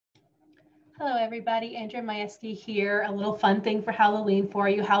Hello, everybody. Andrea Majewski here. A little fun thing for Halloween for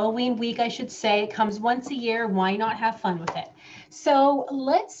you. Halloween week, I should say, it comes once a year. Why not have fun with it? So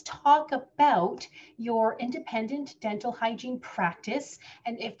let's talk about your independent dental hygiene practice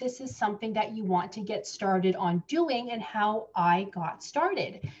and if this is something that you want to get started on doing and how I got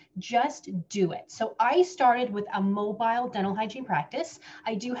started. Just do it. So I started with a mobile dental hygiene practice.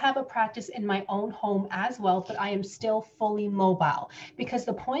 I do have a practice in my own home as well, but I am still fully mobile because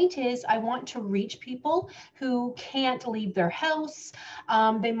the point is I want to reach people who can't leave their house.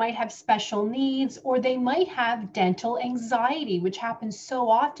 They might have special needs or they might have dental anxiety, which happens so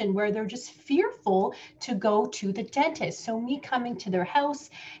often where they're just fearful to go to the dentist. So me coming to their house,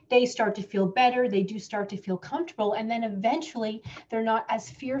 they start to feel better. They do start to feel comfortable. And then eventually they're not as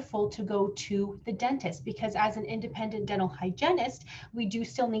fearful to go to the dentist because as an independent dental hygienist, we do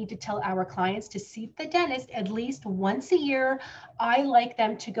still need to tell our clients to see the dentist at least once a year. I like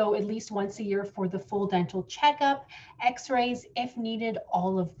them to go at least once a year for the full dental checkup, x-rays if needed,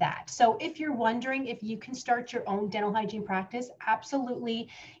 all of that. So if you're wondering if you can start your own dental hygiene practice, absolutely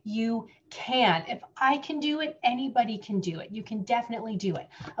you can. If I can do it, anybody can do it. You can definitely do it.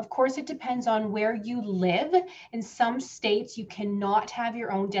 Of course, it depends on where you live. In some states, you cannot have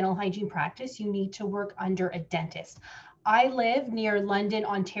your own dental hygiene practice. You need to work under a dentist. I live near London,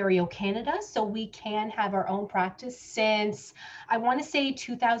 Ontario, Canada, so we can have our own practice since I want to say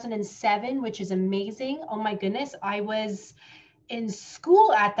 2007, which is amazing. Oh my goodness, I was in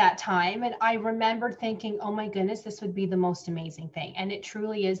school at that time and I remembered thinking, oh my goodness, this would be the most amazing thing. And it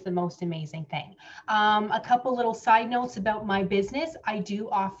truly is the most amazing thing. A couple little side notes about my business. I do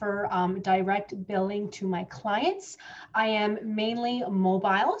offer direct billing to my clients. I am mainly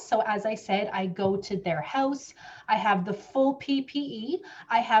mobile. So as I said, I go to their house. I have the full PPE.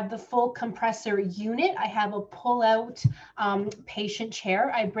 I have the full compressor unit. I have a pull-out patient chair.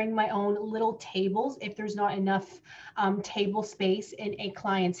 I bring my own little tables if there's not enough table space in a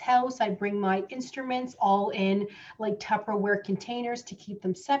client's house. I bring my instruments all in like Tupperware containers to keep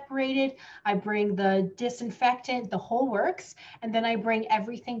them separated. I bring the disinfectant, the whole works, and then I bring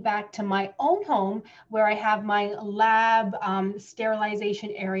everything back to my own home where I have my lab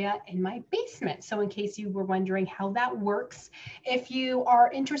sterilization area in my basement. So in case you were wondering how that works, if you are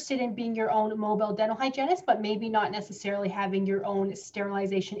interested in being your own mobile dental hygienist, but maybe not necessarily having your own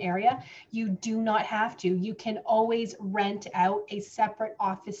sterilization area, you do not have to. You can always rent out a separate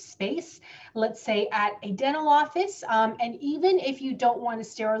office space, let's say at a dental office. And even if you don't want to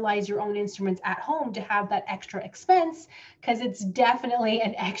sterilize your own instruments at home to have that extra expense, because it's definitely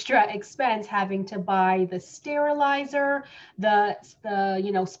an extra expense having to buy the sterilizer, the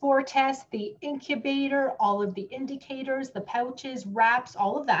spore test, the incubator, all of the indicators, the pouches, wraps,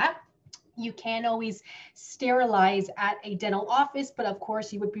 all of that. You can always sterilize at a dental office, but of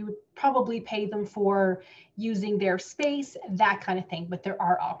course you would probably pay them for using their space, that kind of thing, but there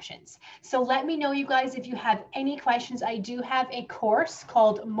are options. So let me know, you guys, if you have any questions. I do have a course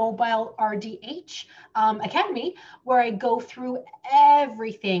called Mobile RDH Academy, where I go through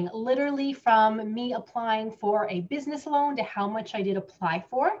everything, literally from me applying for a business loan to how much I did apply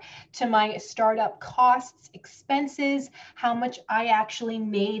for, to my startup costs, expenses, how much I actually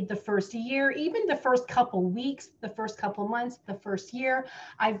made the first year, even the first couple weeks, the first couple months, the first year.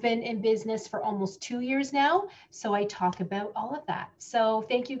 I've been in business for almost 2 years now, so I talk about all of that. So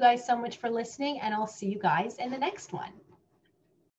thank you guys so much for listening, and I'll see you guys in the next one.